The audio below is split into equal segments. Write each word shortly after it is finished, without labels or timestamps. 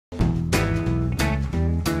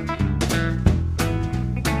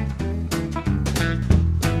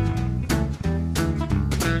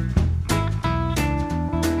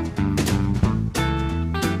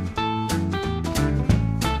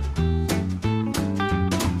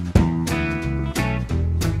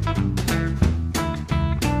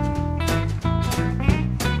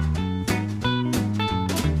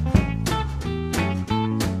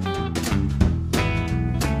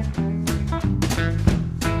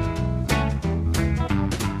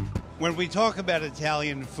When we talk about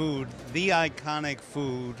Italian food, the iconic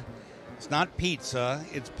food, it's not pizza,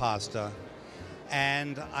 it's pasta.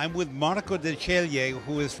 And I'm with Marco de Ceglie,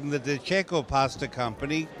 who is from the Cecco pasta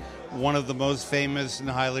company, one of the most famous and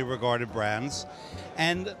highly regarded brands.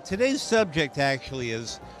 And today's subject actually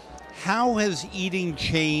is, how has eating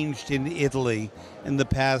changed in Italy in the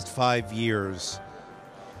past 5 years?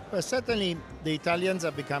 Well, certainly the Italians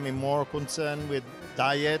are becoming more concerned with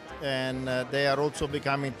diet, and they are also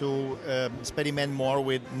becoming to experiment more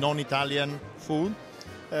with non-Italian food.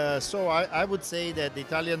 So I would say that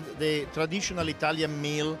the traditional Italian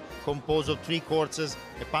meal composed of 3 courses,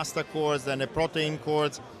 a pasta course, then a protein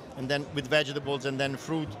course, and then with vegetables and then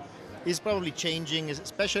fruit, is probably changing,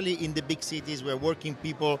 especially in the big cities where working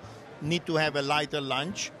people need to have a lighter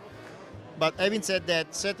lunch. But having said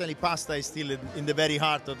that, certainly pasta is still in the very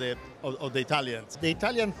heart of the Italians. The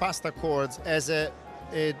Italian pasta course has a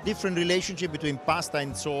different relationship between pasta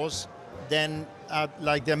and sauce than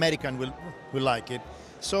like the American will like it.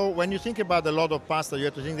 So when you think about a lot of pasta, you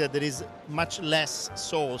have to think that there is much less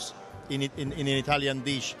sauce in an Italian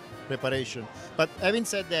dish preparation. But having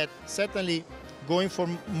said that, certainly going for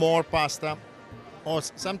more pasta, or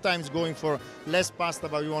sometimes going for less pasta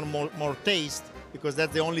but you want more taste, because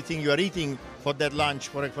that's the only thing you are eating for that lunch,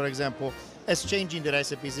 for example, as changing the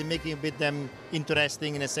recipes and making a bit them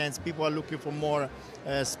interesting in a sense. People are looking for more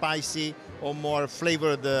spicy or more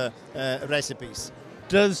flavored recipes.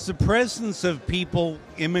 Does the presence of people,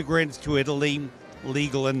 immigrants to Italy,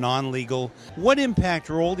 legal and non-legal, what impact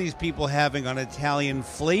are all these people having on Italian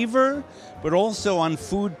flavor, but also on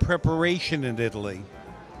food preparation in Italy?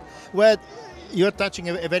 Well, you're touching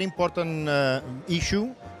a very important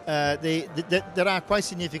issue. There are quite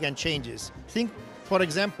significant changes. Think, for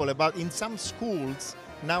example, about in some schools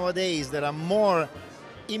nowadays there are more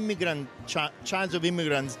child of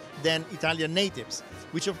immigrants than Italian natives,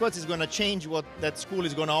 which of course is going to change what that school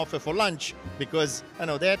is going to offer for lunch, because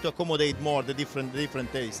they have to accommodate more the different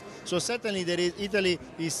tastes. So certainly Italy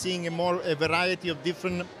is seeing a variety of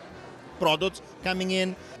different products coming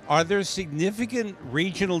in. Are there significant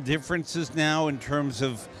regional differences now in terms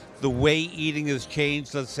of the way eating has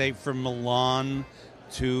changed, let's say from Milan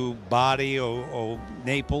to Bari or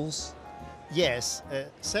Naples? Yes,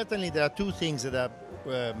 certainly there are 2 things that are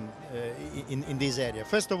in this area.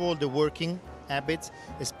 First of all, the working habits,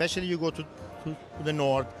 especially you go to the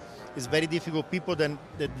north, it's very difficult. People, then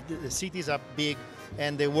the cities are big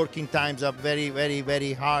and the working times are very, very,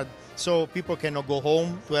 very hard. So people cannot go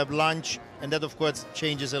home to have lunch, and that of course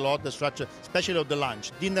changes a lot the structure, especially of the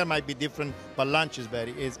lunch. Dinner might be different, but lunch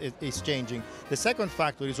is changing. The second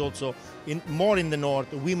factor is also more in the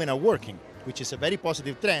north, women are working, which is a very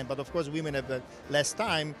positive trend, but of course women have less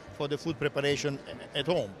time for the food preparation at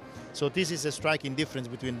home. So this is a striking difference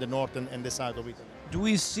between the north and the south of Italy. Do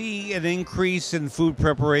we see an increase in food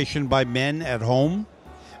preparation by men at home?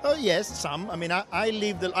 Oh yes, some. I mean,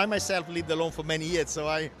 I myself lived alone for many years, so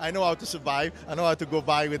I know how to survive. I know how to go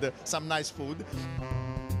by with some nice food.